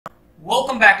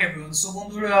Welcome back everyone. So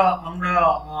বন্ধুরা, আমরা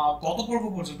গত পর্ব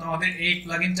পর্যন্ত আমাদের এই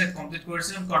প্লাগইনটা কমপ্লিট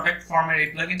করেছিলাম, কন্টাক্ট ফর্মের এই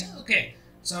প্লাগইনটা। ওকে,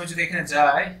 সো আমি যদি এখানে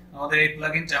যাই, আমাদের এই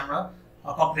প্লাগইনটা আমরা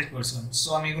কমপ্লিট করেছিলাম। সো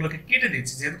আমি এগুলোকে কেটে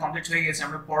দিচ্ছি, যেহেতু কমপ্লিট হয়ে গেছে।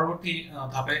 আমরা পরবর্তী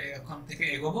ধাপে এখন থেকে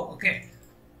এগোবো। ওকে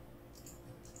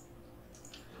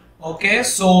ওকে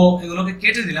সো এগুলোকে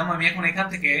কেটে দিলাম। আমি এখন এখান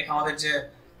থেকে আমাদের যে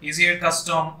easier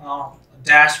custom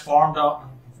dash form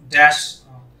dash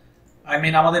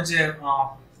আমাদের যে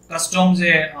কাস্টম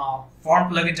যে ফর্ম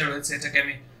প্লাগইনটা রয়েছে, এটাকে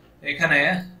আমি এখানে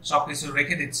সবকিছু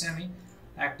রেখে দিচ্ছি আমি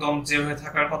একদম যেভাবে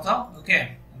থাকার কথা। ওকে,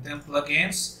 দেন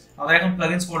প্লাগইনস, আমাদের এখন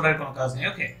প্লাগইনস ফোল্ডারের কোনো কাজ নেই।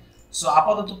 ওকে, সো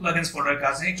আপাতত প্লাগইনস ফোল্ডারের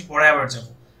কাজ নেই, একটু পরে আবার যাব।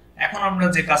 এখন আমরা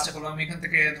যে কাজটা করবো, আমি এখান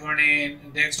থেকে ধরে নিই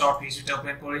index.phpটা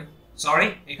ওপেন করি। সরি,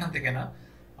 এখান থেকে না,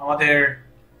 আমাদের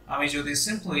আমি যদি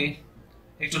সিম্পলি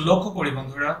একটু লক্ষ্য করি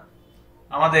বন্ধুরা,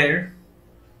 আমাদের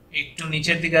একটু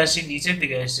নিচের দিকে আসি, নিচের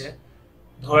দিকে এসে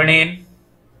ধরে নিন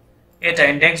এটা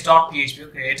index.php।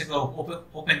 ওকে, এটাকে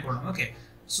ওপেন করলাম। ওকে,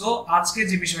 সো আজকে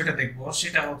যে বিষয়টা দেখবো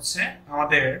সেটা হচ্ছে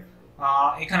আমাদের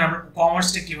এখানে আমরা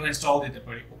কমার্সটা কিভাবে ইনস্টল দিতে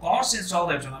পারি। কমার্স ইনস্টল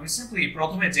দেওয়ার জন্য আমি সিম্পলি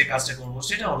প্রথমে যে কাজটা করব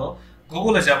সেটা হলো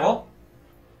গুগলে যাব।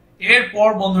 এরপর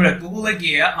বন্ধুরা গুগলে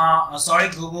গিয়ে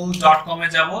google.com এ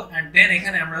যাব, এন্ড দেন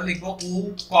এখানে আমরা লিখবো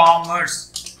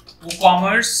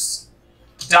woocommerce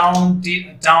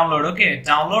ডাউনলোড। ওকে,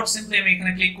 ডাউনলোড সিম্পলি আমি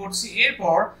এখানে ক্লিক করছি।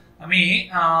 এরপর আমি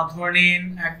ধরে নিন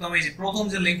একদম এই যে প্রথম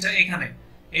যে লিংকটা এখানে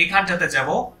এইখানটাতে যাব।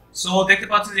 সো দেখতে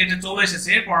পাচ্ছেন যে এটা চলে এসেছে।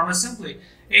 এরপর আমরা সিম্পলি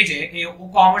এই যে এই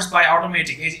WooCommerce বাই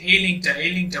অটোমেটিক, এই যে এই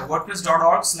লিংকটা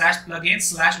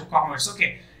wordpress.org/plugin/woocommerce। ওকে,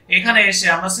 এখানে এসে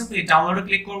আমরা সিম্পলি ডাউনলোডে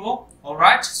ক্লিক করব।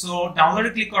 অলরাইট, সো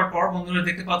ডাউনলোডে ক্লিক করার পর বন্ধুরা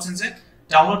দেখতে পাচ্ছেন যে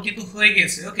ডাউনলোড কিন্তু হয়ে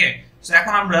গেছে। ওকে, সো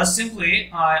এখন আমরা সিম্পলি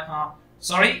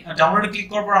ডাউনলোডে ক্লিক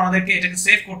করার পর আমাদেরকে এটাকে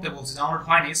সেভ করতে বলছে। ডাউনলোড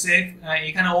হয়নি, সেভ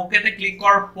এখানে ওকে তে ক্লিক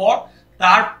করার পর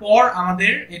তারপর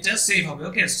আমাদের এটা সেভ হবে।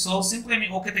 ওকে, সো সিম্পলি আমি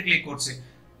ওকে তে ক্লিক করছি।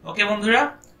 ওকে বন্ধুরা,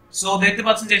 সো দেখতে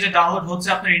পাচ্ছেন যে এটা ডাউনলোড হচ্ছে।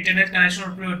 আপনার ইন্টারনেট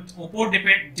কানেকশনের উপর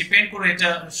ডিপেন্ড করে এটা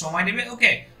সময় নেবে।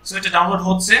 ওকে, সো এটা ডাউনলোড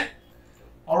হচ্ছে।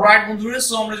 অলরাইট বন্ধুরা,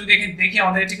 সো আমরা যদি দেখি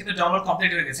আমাদের এটা কিন্তু ডাউনলোড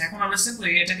কমপ্লিট হয়ে গেছে। এখন আমরা সিম্পলি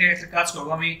এটাকে একটা কাজ করব,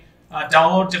 আমি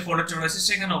ডাউনলোড যে ফোল্ডারটা রয়েছে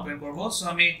সেখানে ওপেন করব। সো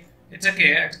আমি এটাকে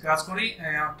একটা কাজ করি,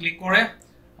 ক্লিক করে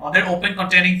আমাদের ওপেন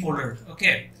কন্টেইনিং ফোল্ডার।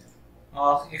 ওকে,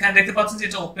 এখানে দেখতে পাচ্ছেন যে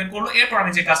এটা ওপেন করলো। এরপর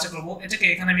আমি যে কাজটা করব, এটাকে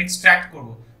এখানে আমি এক্সট্রাক্ট করব।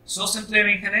 সো সিম্পলি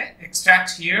আমি এখানে extract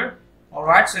here.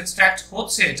 Alright, so extract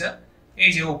হচ্ছে এটা, এই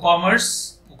যে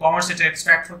WooCommerce এটা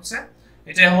এক্সট্রাক্ট হচ্ছে।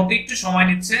 এটা হতে একটু সময়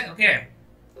নিচ্ছে। ওকে,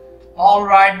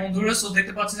 অলরাইট বন্ধুরা, সো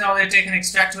দেখতে পাচ্ছেন যে আমাদের এটা এখানে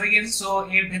এক্সট্রাক্ট হয়ে গেছে। সো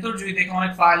এর ভেতর যদি দেখো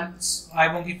অনেক ফাইলস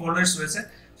এবং কি ফোল্ডারস রয়েছে।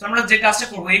 সো আমরা যে কাজটা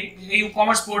করব, এই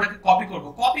WooCommerce ফোল্ডারটাকে কপি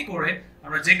করে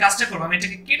আমরা যে কাজটা করব, আমি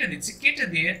এটাকে কেটে দিচ্ছি। কেটে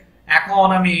দিয়ে এখন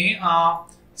আমি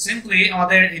সিম্পলি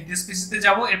আমাদের এই দিস পিসিতে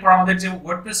যাব। এরপর আমাদের যে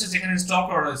ওয়ার্ডপ্রেসে যেখানে ইনস্টল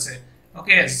করা রয়েছে,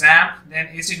 ওকে, XAMPP, then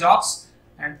AC Docs,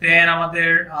 and then আমাদের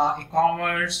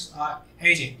ই-কমার্স,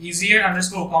 এই যে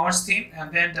easier_commerce theme, and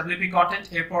then WP content।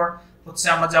 এরপর হচ্ছে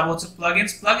আমরা যাব হচ্ছে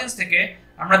প্লাগইনস থেকে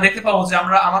আমরা দেখতে পাবো যে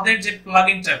আমরা আমাদের যে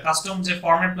প্লাগইনটা কাস্টম যে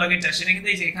ফর্মের প্লাগইনটা সেটা কিন্তু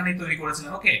এই যে এখানেই তৈরি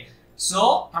করেছিলাম। ওকে, সো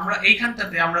আমরা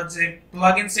এইখানটাতে আমরা যে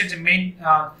প্লাগইনস এর যে মেইন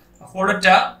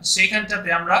ফোল্ডারটা সেইখানটাতে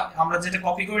আমরা যেটা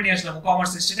কপি করে নিয়ে আসলাম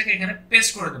WooCommerce সেটাকে এখানে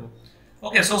পেস্ট করে দেব।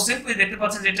 ওকে, সো সিম্পলি দেখতে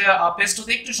পাচ্ছেন যে এটা পেস্ট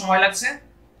হতে একটু সময় লাগছে।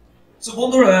 সো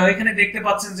বন্ধুরা এখানে দেখতে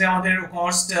পাচ্ছেন যে আমাদের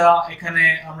WooCommerceটা এখানে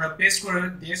আমরা পেস্ট করে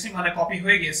দিয়েছি, মানে কপি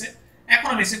হয়ে গিয়েছে। এখন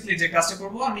আমি সিম্পলি যে কাজটা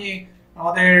করব, আমি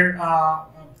আমাদের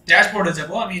ড্যাশবোর্ডে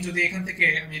যাব। আমি যদি এখান থেকে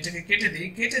আমি এটাকে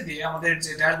কেটে দিয়ে আমাদের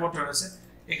যে ড্যাশবোর্ডটা রয়েছে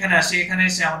এখানে আসি। এখানে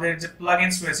এসে আমাদের যে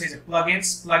প্লাগইনস রয়েছে, যে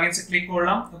প্লাগইনসে ক্লিক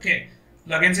করলাম। ওকে,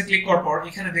 প্লাগইনসে ক্লিক করার পর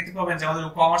এখানে দেখতে পাবেন যে আমাদের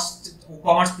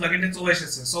WooCommerce প্লাগইনটা চলে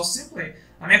এসেছে। সো সিম্পলি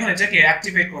আমি এখন এটাকে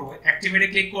অ্যাক্টিভেট করব। অ্যাক্টিভেটে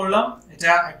ক্লিক করলাম,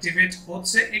 এটা অ্যাক্টিভেট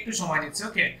হচ্ছে, একটু সময় নিচ্ছে।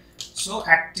 ওকে, সো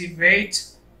অ্যাক্টিভেট।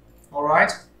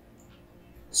 অলরাইট,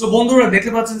 সো বন্ধুরা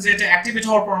দেখতে পাচ্ছেন যে এটা অ্যাক্টিভেট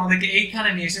হওয়ার পর আমাদেরকে এইখানে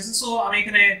নিয়ে এসেছে। সো আমি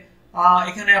এখানে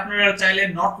আপনারা চাইলে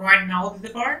নট রাইট নাও দিতে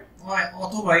পারেন,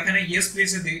 অথবা এখানে ইয়েস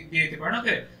প্লিজ দিয়ে দিতে পারেন।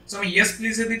 ওকে, সো আমি ইয়েস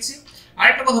প্লিজ এ দিচ্ছি।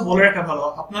 আরেকটা কথা বলে রাখা ভালো,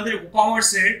 আপনাদের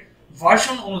WooCommerce এর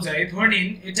ভার্সন অনুযায়ী ধরে নিন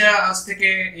এটা আজ থেকে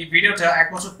এই ভিডিওটা 1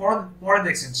 বছর পরে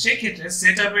দেখছেন, সেই ক্ষেত্রে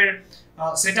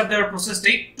সেটআপ দেওয়ার প্রসেসটা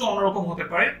একটু অন্যরকম হতে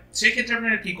পারে। সেই ক্ষেত্রে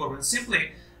আপনারা কি করবেন, সিম্পলি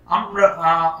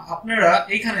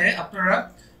আপনারা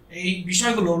এই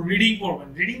বিষয়গুলো রিডিং করবেন।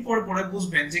 রিডিং পরে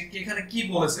বুঝবেন যে এখানে কি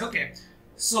বলেছে। ওকে,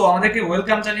 সো আমাদেরকে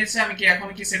ওয়েলকাম জানিয়েছে, আমি কি এখন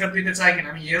কি সেটআপ দিতে চাই কিনা,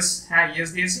 আমি ইয়েস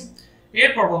দিয়েছি।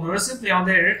 এরপর বন্ধুরা সিম্পলি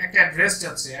আমাদের একটা অ্যাড্রেস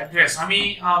যাচ্ছে। অ্যাড্রেস আমি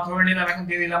ধরে নিলাম, এখন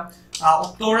দিয়ে দিলাম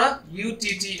উত্তরা,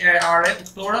 UTTARA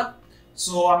উত্তরা।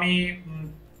 সো আমি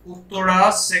উত্তরা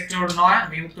সেক্টর 9,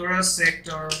 আমি Uttara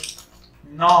sector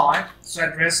 9, so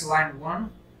address line 1।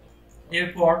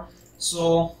 এরপর সো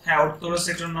হ্যাঁ, উত্তরা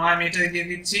সেক্টর 9 আমি এটা দিয়ে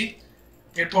দিচ্ছি।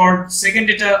 এরপর সেকেন্ড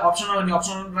এটা অপশনাল, আমি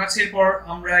অপশনাল রাখছি। এরপর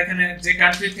আমরা এখানে যে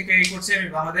কান্ট্রি থেকে এই করছি, আমি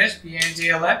Bangladesh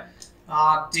PNGLI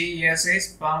TESH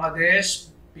Bangladesh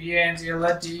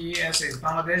PNGLI TESH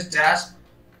Bangladesh dash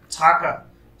Dhaka.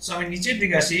 So আমি নিচের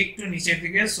দিকে আসি, একটু নিচের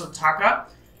দিকে, সো ঢাকা।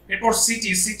 এরপর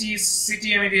সিটি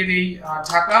আমি দিয়ে দিই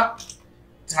ঢাকা।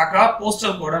 ঢাকা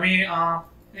পোস্টাল কোড আমি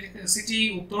সিটি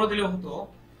উত্তরা দিলে হতো।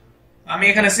 আমি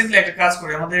এখানে সিম্পলি একটা কাজ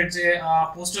করি, আমাদের যে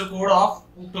postal code of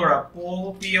Uttara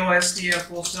POSTL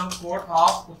postal code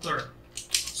of Uttara,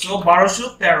 so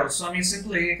 1213। So আমি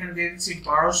সিম্পলি এখানে দিয়ে দিচ্ছি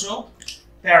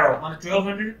 1213 মানে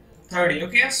 1230।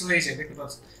 ওকে, সো এই যে দেখতে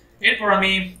পাচ্ছেন। এরপর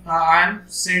আমি I am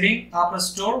setting up a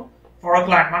store for a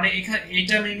client, মানে এখানে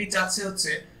এইটা মেইনলি চাচ্ছে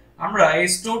হচ্ছে আমরা এই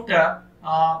স্টোরটা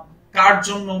কার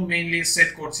জন্য মেইনলি সেট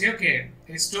করছি। ওকে,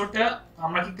 এই স্টোরটা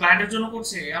আমরা কি ক্লায়েন্টের জন্য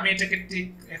করছি, আমি এটাকে ঠিক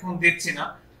এখন দেখছি না।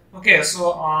 ওকে, সো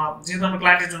যেহেতু আমরা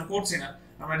ক্লায়েন্টের জন্য করছি না,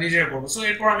 আমরা নিজেরা করব। সো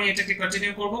এরপর আমি এটাকে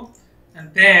কন্টিনিউ করব, এন্ড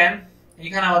দেন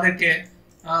এখানে আমাদেরকে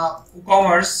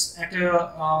WooCommerce একটা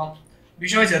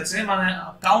বিষয় যাচ্ছে, মানে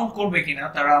কাউন্ট করবে কিনা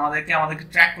তারা, আমাদেরকে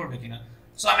ট্র্যাক করবে কিনা।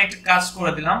 সো আমি একটা কাজ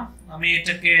করে দিলাম, আমি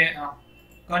এটাকে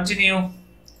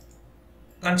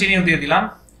কন্টিনিউ দিয়ে দিলাম,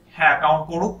 হ্যাঁ কাউন্ট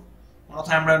করুক,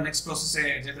 অন্যথায় আমরা নেক্সট প্রসেসে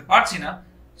যেতে পারছি না।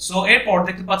 সো এরপর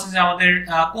দেখতে পাচ্ছেন যে আমাদের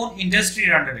কোন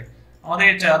ইন্ডাস্ট্রির আন্ডারে, আমাদের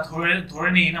এটা ধরে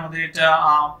নিন আমাদের এটা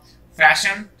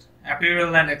ফ্যাশন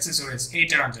অ্যাপিয়ারেল এন্ড অ্যাকসেসরিজ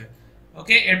এইটার আন্ডারে।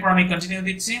 ওকে, এরপর আমি কন্টিনিউ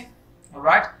দিচ্ছি।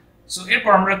 অলরাইট, সো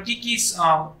এরপর আমরা কি কি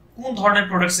কোন ধরনের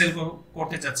প্রোডাক্ট সেল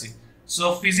করতে চাচ্ছি। সো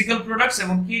ফিজিক্যাল প্রোডাক্টস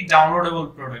এবং কি downloadable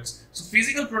products. So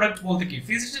physical product বলতে কি,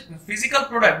 ফিজিক্যাল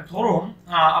প্রোডাক্ট ধরুন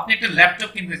আপনি একটা ল্যাপটপ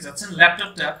কিনতে চাচ্ছেন,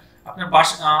 ল্যাপটপটা আপনার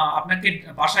আপনাকে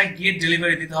বাসায় গিয়ে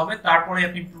ডেলিভারি দিতে হবে, তারপরে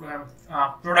আপনি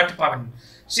প্রোডাক্ট পাবেন,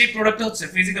 সেই প্রোডাক্টটা হচ্ছে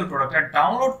ফিজিক্যাল প্রোডাক্ট। আর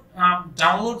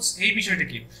ডাউনলোডস এই বিষয়টা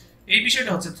কি, এই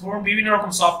বিষয়টা হচ্ছে ধরুন বিভিন্ন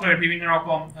রকম সফটওয়্যার, বিভিন্ন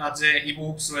রকম যে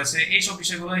ইবুকস রয়েছে, এইসব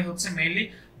বিষয়গুলোই হচ্ছে মেইনলি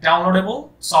ডাউনলোডেবল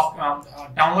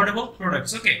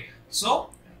প্রোডাক্টস। ওকে, সো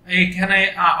এইখানে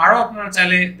আরো আপনারা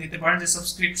চাইলে দিতে পারেন যে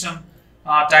সাবস্ক্রিপশন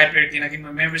টাইপের কিনা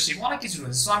কিংবা মেম্বারশিপ, অনেক কিছু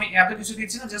রয়েছে। সো আমি এত কিছু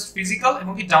দিচ্ছি না, জাস্ট ফিজিক্যাল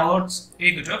এবং কি ডাউনলোডস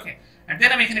এই দুটো। ওকে, এন্ড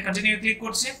দেন আমি এখানে কন্টিনিউ ক্লিক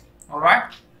করছি। অলরাইট,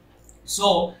 সো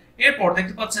এরপর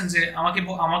দেখতে পাচ্ছেন যে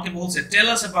আমাকে বলছে টেল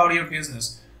us about your business,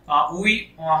 we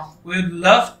would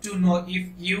love to know if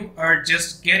you are just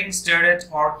getting started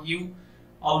or you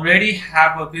already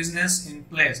have a business in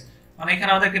place। মানে এখানে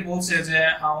আমাদেরকে বলছে যে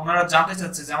ওনারা জানতে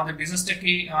চাচ্ছে যে আমাদের বিজনেসটা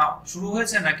কি শুরু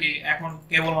হয়েছে নাকি এখন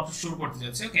কেবলমাত্র শুরু করতে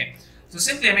যাচ্ছে। ওকে, তো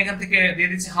সিম্পলি আমি এখান থেকে দিয়ে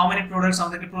দিচ্ছি হাউ মেনি প্রোডাক্টস,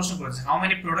 আমাদেরকে প্রশ্ন করেছে how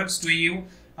many products do you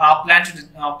plan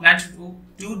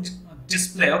two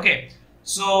display. Okay,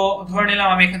 so ধরে নিলাম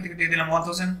আমি এখান থেকে দিয়ে দিলাম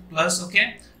 1000 প্লাস। ওকে,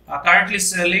 কারেন্টলি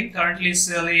সেলিং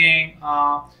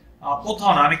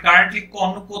কোথাও না, আমি কারেন্টলি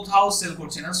কোথাও সেল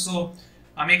করছি না। সো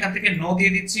আমি এখান থেকে নো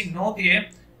দিয়ে দিচ্ছি, নো দিয়ে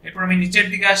এরপর আমি নিচের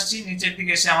দিকে আসছি, নিচের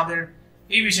দিকে এসে আমাদের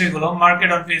এই বিষয়গুলো মার্কেট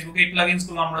অন ফেসবুক এই প্লাগইনস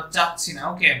গুলো আমরা চাচ্ছি না।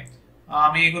 ওকে,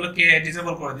 আমি এগুলোকে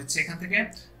ডিসেবল করে দিচ্ছি এখান থেকে,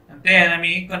 দেন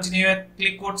আমি কন্টিনিউ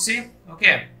ক্লিক করছি।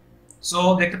 ওকে, সো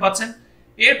দেখতে পাচ্ছেন।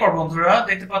 এরপর বন্ধুরা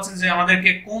দেখতে পাচ্ছেন যে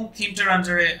আমাদেরকে কোন থিমটার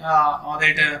আন্ডারে আমাদের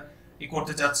এটা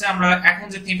করতে যাচ্ছে, আমরা এখন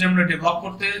যে থিমটা আমরা ডেভেলপ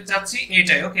করতে যাচ্ছি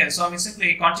এইটাই। ওকে, সো আমি simply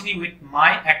continue with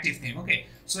my active theme. Okay,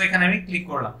 so এখানে আমি ক্লিক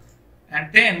করলাম, এন্ড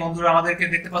দেন বন্ধুরা আমাদেরকে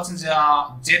দেখতে পাচ্ছেন যে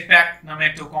জেটপ্যাক নামে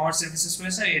একটা কমার্স সার্ভিসেস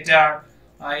রয়েছে,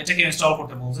 এটাকে ইনস্টল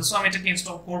করতে বলছে। সো আমি এটাকে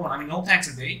ইনস্টল করব না, আমি নো থ্যাঙ্কস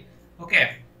দেই। ওকে,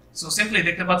 সো সিম্পলি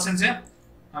দেখতে পাচ্ছেন যে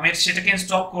আমি সেটাকে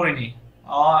ইনস্টল করিনি,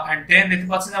 এন্ড দেন দেখতে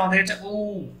পাচ্ছেন যে আমাদের এটা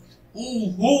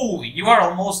ইউ আর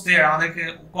অলমোস্ট দেয়ার, আমাদেরকে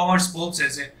কমার্স বলছে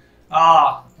যে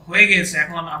হয়ে গেছে,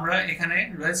 এখন আমরা এখানে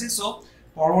রয়েছি। সো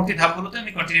পরবর্তী ধাপগুলোতে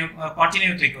আমি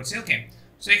কন্টিনিউ ক্লিক করছি। ওকে,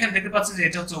 সো এখানে দেখতে পাচ্ছেন যে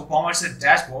এটা হচ্ছে কমার্সের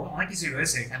ড্যাশবোর্ড, অনেক কিছু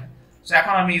রয়েছে এখানে। সো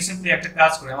এখন আমি সিম্পলি একটা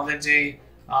কাজ করি, আমাদের যে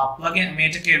প্লাগইন আমি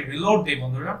এটাকে রিলোড দিই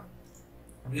বন্ধুরা,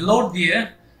 রিলোড দিয়ে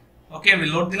ওকে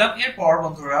রিলোড দিলাম। এরপর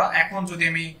বন্ধুরা এখন যদি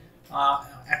আমি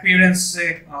অ্যাপিয়ারেন্সে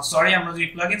আমরা যদি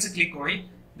প্লাগইনসে ক্লিক করি,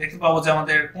 দেখতে পাবো যে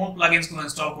আমাদের কোন প্লাগইনস গুলো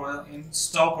ইনস্টল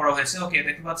করা হয়েছে। ওকে,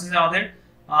 দেখতে পাচ্ছেন যে আমাদের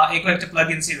এই কয়েকটা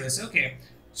প্লাগইনসই রয়েছে। ওকে,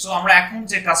 সো আমরা এখন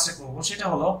যে কাজটা করব সেটা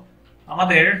হলো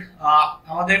আমাদের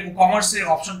WooCommerce-এর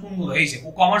অপশন কোনগুলো, এই যে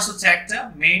WooCommerce হচ্ছে একটা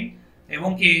মেইন, এবং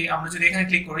কি আমরা যদি এখানে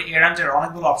ক্লিক করি এর আন্ডারে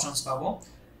অনেকগুলো অপশনস পাবো।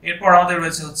 এরপর আমাদের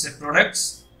রয়েছে হচ্ছে প্রোডাক্টস,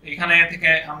 এখানে থেকে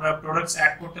আমরা প্রোডাক্টস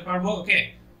অ্যাড করতে পারবো। ওকে,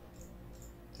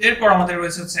 এরপর আমাদের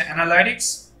রয়েছে হচ্ছে অ্যানালিটিক্স।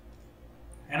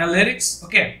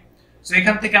 ওকে, সো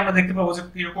এখান থেকে আমরা দেখতে পাবো যে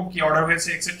কিরকম কি অর্ডার হয়েছে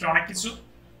এক্সেট্রা, অনেক কিছু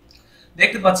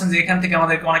দেখতে পাচ্ছেন যে এখান থেকে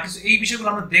আমাদেরকে অনেক কিছু, এই বিষয়গুলো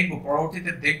আমরা দেখবো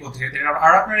পরবর্তীতে, দেখবো ধীরে ধীরে,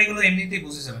 আর আপনারা এগুলো এমনিতেই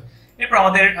বুঝে যাবেন। এরপর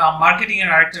আমাদের মার্কেটিং এর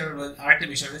আরেকটা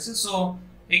বিষয় রয়েছে। সো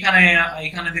এখানে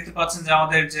দেখতে পাচ্ছেন যে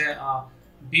আমাদের যে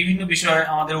বিভিন্ন বিষয়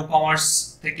আমাদের WooCommerce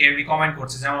থেকে রিকমেন্ড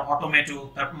করছে, যেমন অটোমেটো,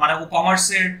 মানে WooCommerce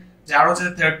এর যে আরো যে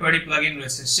থার্ড পার্টি প্লাগইন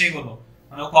রয়েছে সেগুলো।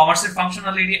 মানে কমার্সের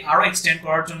ফাংশনালিটি আরো এক্সটেন্ড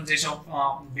করার জন্য যেসব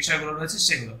বিষয়গুলো রয়েছে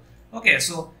সেগুলো। ওকে,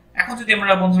 সো এখন যদি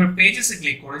আমরা বন্ধুরা পেজেসে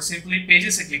ক্লিক করি, সিম্পলি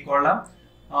পেজেসে ক্লিক করলাম,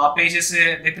 পেজেসে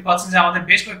দেখতে পাচ্ছেন যে আমাদের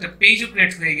বেশ কয়েকটা পেজও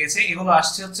ক্রিয়েট হয়ে গেছে। এগুলো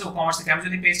আসছে হচ্ছে ওকমার্স থেকে। আমি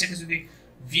যদি পেজটাকে যদি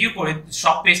ভিউ করি,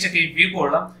 সব পেজটাকে ভিউ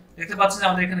করলাম, দেখতে পাচ্ছেন যে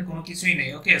আমাদের এখানে কোনো কিছুই নেই।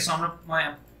 ওকে, সো আমরা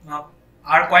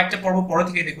আর কয়েকটা পর্ব পরে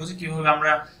থেকে দেখবো যে কিভাবে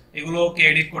আমরা এগুলোকে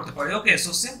এডিট করতে পারি। ওকে,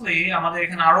 সো সিম্পলি আমাদের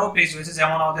এখানে আরো পেজ রয়েছে,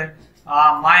 যেমন আমাদের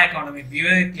মাই অ্যাকাউন্ট। আমি ভিউ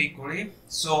এ ক্লিক করি,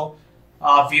 so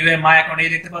view A my account,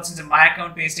 এই দেখতে পাচ্ছেন যে মাই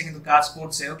অ্যাকাউন্ট পেজটা কিন্তু কাজ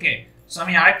করছে। ওকে, সো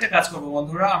আমি আরেকটা কাজ করব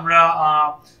বন্ধুরা, আমরা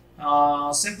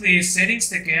সিম্পলি সেটিংস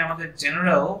থেকে আমাদের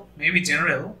জেনারেল, মেবি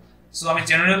জেনারেল, সো আমি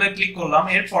জেনারেলে ক্লিক করলাম।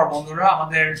 এরপর বন্ধুরা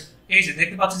আমাদের এই যে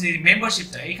দেখতে পাচ্ছেন যে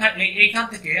মেম্বারশিপটা, এইখান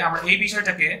থেকে আমরা এই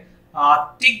বিষয়টাকে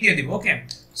টিক দিয়ে দিব। ওকে,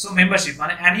 সো মেম্বারশিপ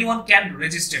মানে এনিওয়ান ক্যান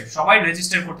রেজিস্টার, সবাই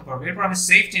রেজিস্টার করতে পারবে। এরপর আমি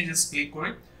সেভ চেঞ্জেস ক্লিক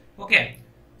করি। ওকে,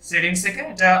 সেটিংস থেকে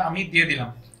এটা আমি দিয়ে দিলাম।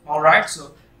 অলরাইট, সো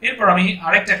এরপর আমি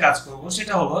আরেকটা কাজ করব,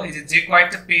 সেটা হলো এই যে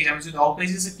কয়েকটা পেজ, আমি যদি অল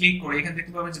পেজেসে ক্লিক করি, এখানে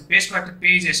দেখতে পাবেন যে বেশ কয়েকটা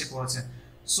পেজ এসে পড়েছে।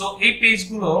 সো এই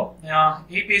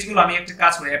পেজগুলো আমি একটা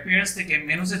কাজ করি, অ্যাপিয়ারেন্স থেকে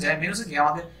মেনুতে যাই, মেনুতে গিয়ে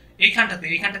আমাদের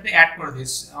এইখানটাতে অ্যাড করে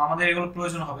দিস, আমাদের এগুলো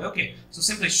প্রয়োজন হবে। ওকে, so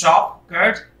simply shop,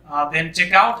 cart, then check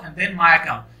out and then my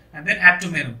account and then add to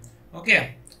menu. Okay,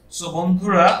 so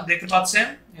বন্ধুরা দেখতে পাচ্ছেন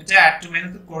এটা অ্যাড টু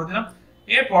মেনুতে করে দিলাম।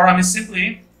 এরপর আমি সিম্পলি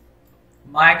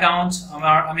মাই অ্যাকাউন্ট,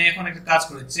 আমি এখন একটা কাজ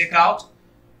করি, চেক আউট,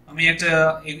 আমি একটা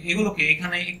এগুলোকে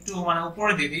এখানে একটু মানে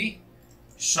উপরে দিয়ে দিই,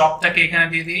 শপটাকে এখানে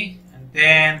দিয়ে দিই,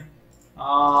 দেন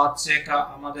চেক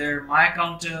আমাদের মাই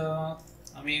অ্যাকাউন্ট,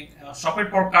 আমি শপের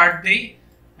পর কার্ড দেই,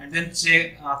 এন্ড দেন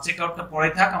চেক আউটটা পরে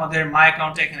থাক, আমাদের মাই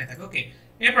অ্যাকাউন্টটা এখানে থাকে। ওকে,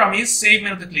 এরপর আমি সেভ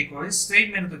মেনুতে ক্লিক করি, সেভ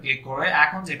মেনুতে ক্লিক করে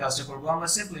এখন যে কাজটা করব, আমরা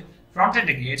সিম্পলি ফ্রন্ট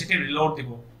এন্ডে গিয়ে এটাকে রিলোড দিব।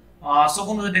 সো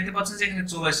বন্ধুরা দেখতে পাচ্ছেন যে এখানে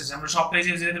চলে এসেছে, আমরা সব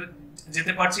পেজে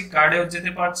যেতে পারছি, কার্ডেও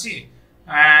যেতে পারছি,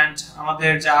 এন্ড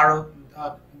আমাদের যে আরো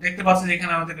দেখতে পাচ্ছেন যে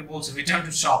এখানে আমাদেরকে বলছে রিটার্ন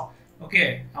টু শপ। ওকে,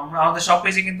 আমরা আমাদের শপ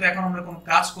পেজে কিন্তু এখন আমরা কোনো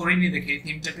কাজ করিনি দেখে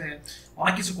থিমটাকে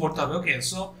অনেক কিছু করতে হবে। ওকে,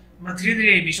 সো আমরা ধীরে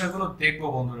ধীরে এই বিষয়গুলো দেখবো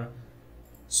বন্ধুরা।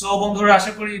 সো বন্ধুরা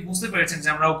আশা করি বুঝতে পেরেছেন যে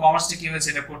আমরা কমার্সটা কিভাবে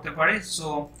সেটআপ করতে পারি। সো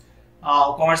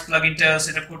কমার্স প্লাগইনটা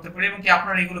সেটআপ করতে পারি, এবং কি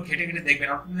আপনারা এগুলো ঘেটে ঘেটে দেখবেন,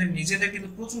 আপনাদের নিজেদের কিন্তু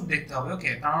প্রচুর দেখতে হবে।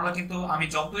 ওকে, তা নাহলে কিন্তু আমি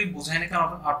যতই বোঝাই না কেন,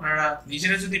 আপনারা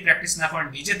নিজেরা যদি প্র্যাকটিস না করেন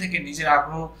নিজে থেকে, নিজের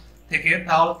আগ্রহ থেকে,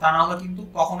 তাহলে তা নাহলে কিন্তু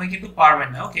কখনোই কিন্তু পারবেন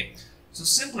না। ওকে, সো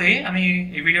সিম্পলি আমি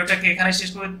এই ভিডিওটাকে এখানে শেষ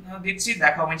করে দিচ্ছি,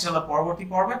 দেখা হবে ইনশাআল্লাহ পরবর্তী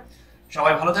পর্বে।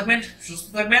 সবাই ভালো থাকবেন, সুস্থ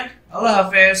থাকবেন, আল্লাহ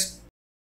হাফেজ।